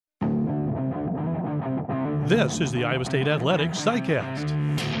This is the Iowa State Athletics SciCast.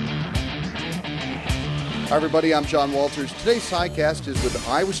 Hi, everybody. I'm John Walters. Today's SciCast is with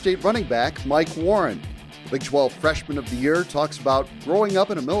Iowa State running back Mike Warren. Big 12 Freshman of the Year talks about growing up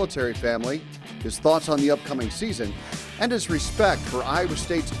in a military family, his thoughts on the upcoming season, and his respect for Iowa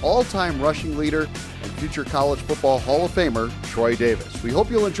State's all-time rushing leader and future college football Hall of Famer, Troy Davis. We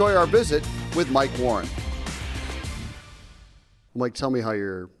hope you'll enjoy our visit with Mike Warren. Mike, tell me how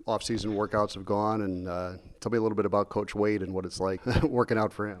your off-season workouts have gone, and tell me a little bit about Coach Wade and what it's like working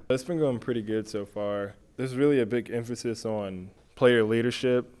out for him. It's been going pretty good so far. There's really a big emphasis on player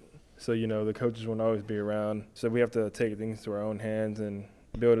leadership. So, the coaches won't always be around. So we have to take things to our own hands and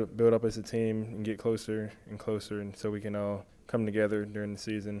build up as a team and get closer and closer, and so we can all come together during the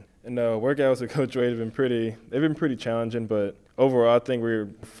season. And workouts with Coach Wade have been pretty challenging, but overall I think we're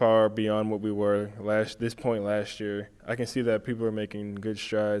far beyond what we were this point last year. I can see that people are making good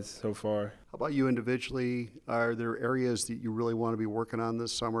strides so far. How about you individually? Are there areas that you really want to be working on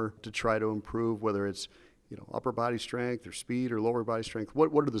this summer to try to improve, whether it's upper body strength or speed or lower body strength?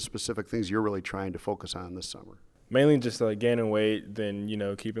 What are the specific things you're really trying to focus on this summer? Mainly just gaining weight, then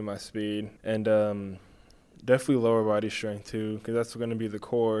keeping my speed, and definitely lower body strength too, because that's going to be the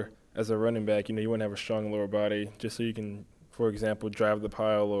core as a running back. You want to have a strong lower body just so you can, for example, drive the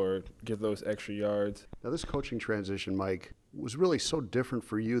pile or get those extra yards. Now, this coaching transition, Mike, was really so different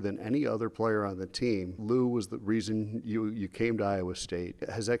for you than any other player on the team. Lou was the reason you came to Iowa State.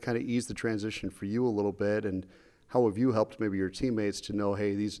 Has that kind of eased the transition for you a little bit, and how have you helped maybe your teammates to know,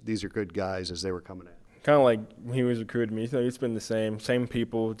 hey, these are good guys as they were coming in? Kind of like when he was recruiting me. It's been the same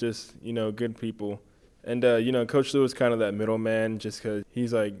people, just, good people. And, Coach Lou was kind of that middleman just because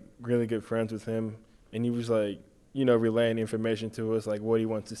he's, really good friends with him. And he was, relaying information to us, what he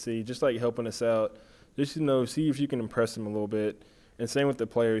wants to see, just, helping us out. Just, see if you can impress him a little bit. And same with the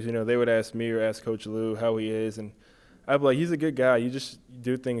players. They would ask me or ask Coach Lou how he is. And I'd be like, he's a good guy. You just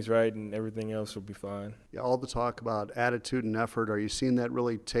do things right and everything else will be fine. Yeah, all the talk about attitude and effort, are you seeing that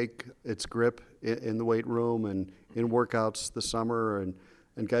really take its grip in the weight room and in workouts this summer? And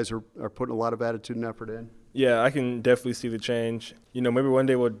guys are putting a lot of attitude and effort in? Yeah, I can definitely see the change. Maybe one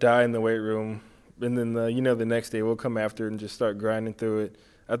day we'll die in the weight room, and then, the next day we'll come after and just start grinding through it.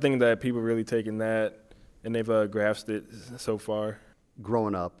 I think that people really taking that, and they've grasped it so far.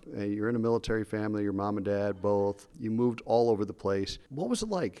 Growing up, you're in a military family, your mom and dad both, you moved all over the place. What was it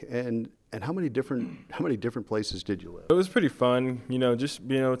like, and how many different places did you live? It was pretty fun, just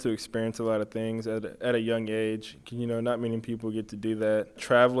being able to experience a lot of things at a young age. Not many people get to do that.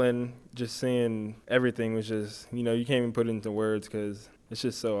 Traveling, just seeing everything was just, you can't even put it into words because it's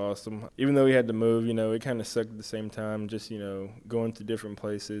just so awesome. Even though we had to move, it kind of sucked at the same time, just, going to different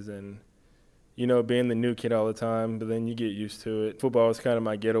places and being the new kid all the time, but then you get used to it. Football was kind of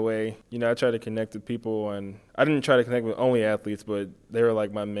my getaway. I try to connect with people, and I didn't try to connect with only athletes, but they were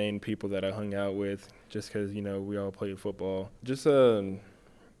my main people that I hung out with just because, we all played football. Just a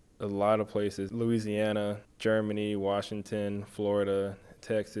lot of places: Louisiana, Germany, Washington, Florida,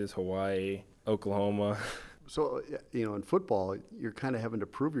 Texas, Hawaii, Oklahoma. So, in football, you're kind of having to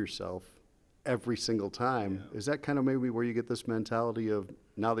prove yourself every single time. Yeah. Is that kind of maybe where you get this mentality of,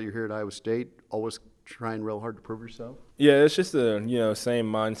 now that you're here at Iowa State, always trying real hard to prove yourself? Yeah, it's just the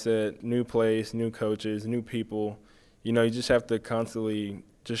same mindset, new place, new coaches, new people. You just have to constantly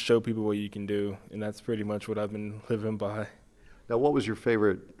just show people what you can do, and that's pretty much what I've been living by. Now, what was your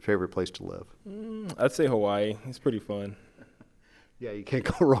favorite place to live? I'd say Hawaii. It's pretty fun. Yeah, you can't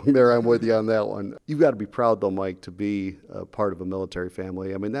go wrong there. I'm with you on that one. You've got to be proud, though, Mike, to be a part of a military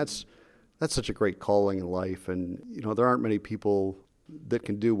family. I mean, that's such a great calling in life, and there aren't many people that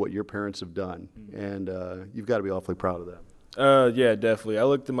can do what your parents have done, and you've got to be awfully proud of them. Yeah, definitely. I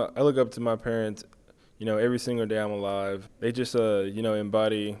look up to my parents, every single day I'm alive. They just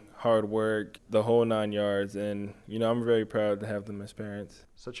embody hard work, the whole 9 yards, and I'm very proud to have them as parents.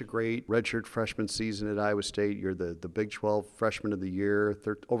 Such a great redshirt freshman season at Iowa State. You're the Big 12 Freshman of the Year,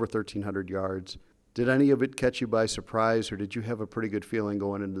 over 1,300 yards. Did any of it catch you by surprise, or did you have a pretty good feeling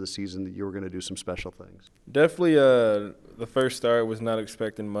going into the season that you were going to do some special things? Definitely the first start was not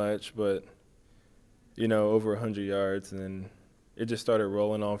expecting much, but, over 100 yards, and then it just started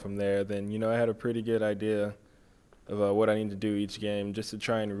rolling on from there. Then, I had a pretty good idea of what I need to do each game just to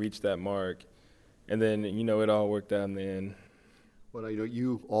try and reach that mark. And then, it all worked out in the end. Well,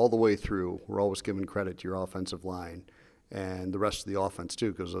 you all the way through, we're always giving credit to your offensive line and the rest of the offense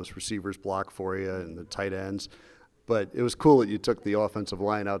too, because those receivers block for you and the tight ends. But it was cool that you took the offensive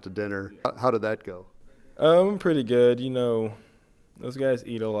line out to dinner. How did that go? Pretty good. Those guys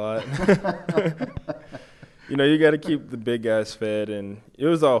eat a lot. You got to keep the big guys fed, and it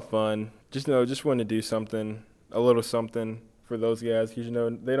was all fun. just want to do something, a little something for those guys, because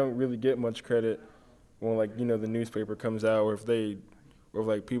they don't really get much credit when the newspaper comes out, or if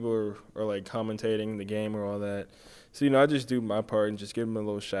people are like commentating the game or all that. So I just do my part and just give them a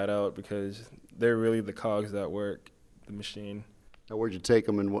little shout out, because they're really the cogs that work the machine. Now, where'd you take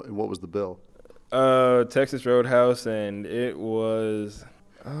them, and what was the bill? Texas Roadhouse, and it was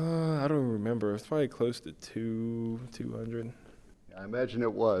I don't remember. It's probably close to 200. I imagine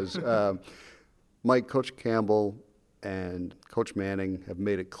it was. Mike, Coach Campbell and Coach Manning have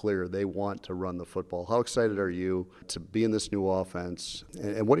made it clear they want to run the football. How excited are you to be in this new offense?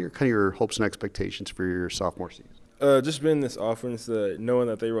 And what are your hopes and expectations for your sophomore season? Just being in this offense, knowing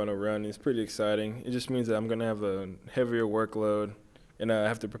that they want to run is pretty exciting. It just means that I'm going to have a heavier workload, and I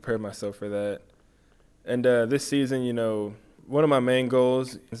have to prepare myself for that. And this season, one of my main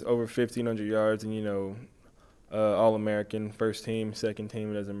goals is over 1,500 yards and, All-American, first team, second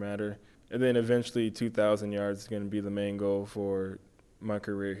team, it doesn't matter. And then eventually 2,000 yards is going to be the main goal for my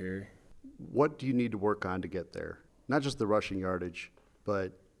career here. What do you need to work on to get there? Not just the rushing yardage,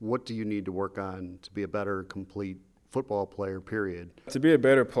 but what do you need to work on to be a better, complete football player, period? To be a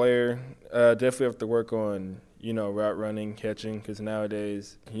better player, definitely have to work on, route running, catching, because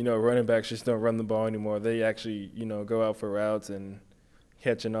nowadays, running backs just don't run the ball anymore. They actually, go out for routes and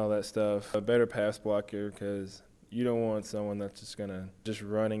catch and all that stuff. A better pass blocker, because you don't want someone that's just going to just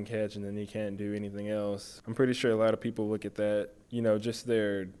run and catch and then he can't do anything else. I'm pretty sure a lot of people look at that, just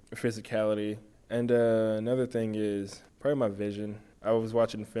their physicality. And another thing is probably my vision. I was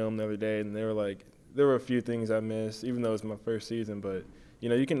watching film the other day, and there were a few things I missed, even though it's my first season, but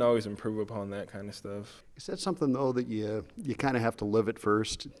you can always improve upon that kind of stuff. Is that something, though, that you kind of have to live it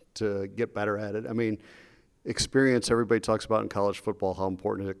first to get better at it? I mean, experience, everybody talks about in college football how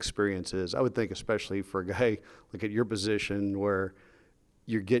important experience is. I would think especially for a guy like at your position where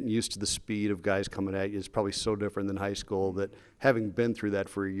you're getting used to the speed of guys coming at you is probably so different than high school, that having been through that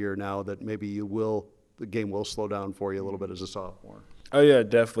for a year now, that maybe the game will slow down for you a little bit as a sophomore. Oh, yeah,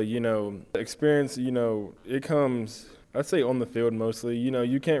 definitely. Experience, it comes, I'd say, on the field mostly.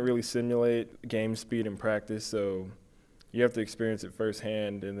 You can't really simulate game speed in practice, so you have to experience it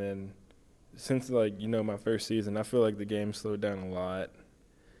firsthand. And then since, my first season, I feel like the game slowed down a lot.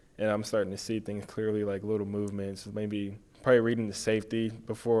 And I'm starting to see things clearly, like little movements, maybe probably reading the safety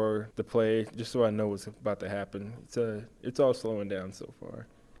before the play, just so I know what's about to happen. It's all slowing down so far.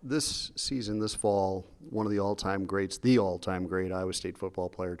 This season, this fall, one of the all-time greats, the all-time great Iowa State football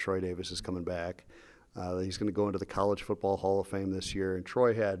player, Troy Davis, is coming back. He's going to go into the College Football Hall of Fame this year. And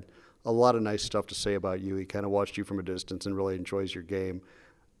Troy had a lot of nice stuff to say about you. He kind of watched you from a distance and really enjoys your game.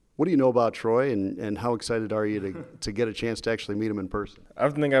 What do you know about Troy, and how excited are you to get a chance to actually meet him in person? I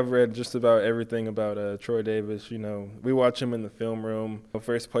think I've read just about everything about Troy Davis. We watch him in the film room.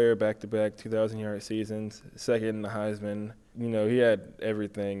 First player back-to-back 2,000-yard seasons, second in the Heisman. He had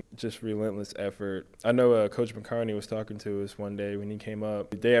everything, just relentless effort. I know Coach McCarney was talking to us one day when he came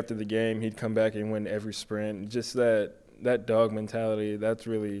up. The day after the game, he'd come back and win every sprint. Just that dog mentality,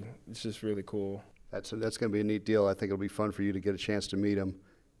 it's just really cool. That's going to be a neat deal. I think it'll be fun for you to get a chance to meet him.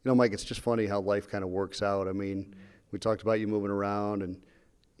 Mike, it's just funny how life kind of works out. I mean, we talked about you moving around,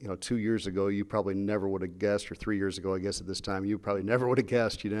 and 2 years ago, you probably never would have guessed, or 3 years ago, I guess at this time, you probably never would have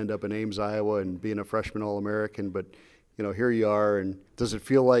guessed you'd end up in Ames, Iowa, and being a freshman All-American. But here you are. And does it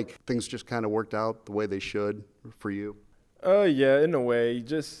feel like things just kind of worked out the way they should for you? Yeah, in a way.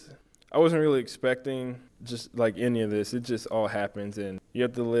 I wasn't really expecting just like any of this. It just all happens, and you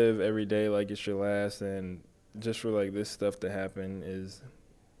have to live every day like it's your last. And just for this stuff to happen is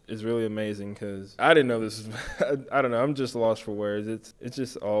really amazing, because I didn't know this. I don't know. I'm just lost for words. It's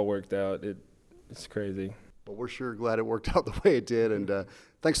just all worked out. It's crazy. Well, we're sure glad it worked out the way it did. And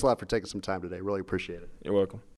thanks a lot for taking some time today. Really appreciate it. You're welcome.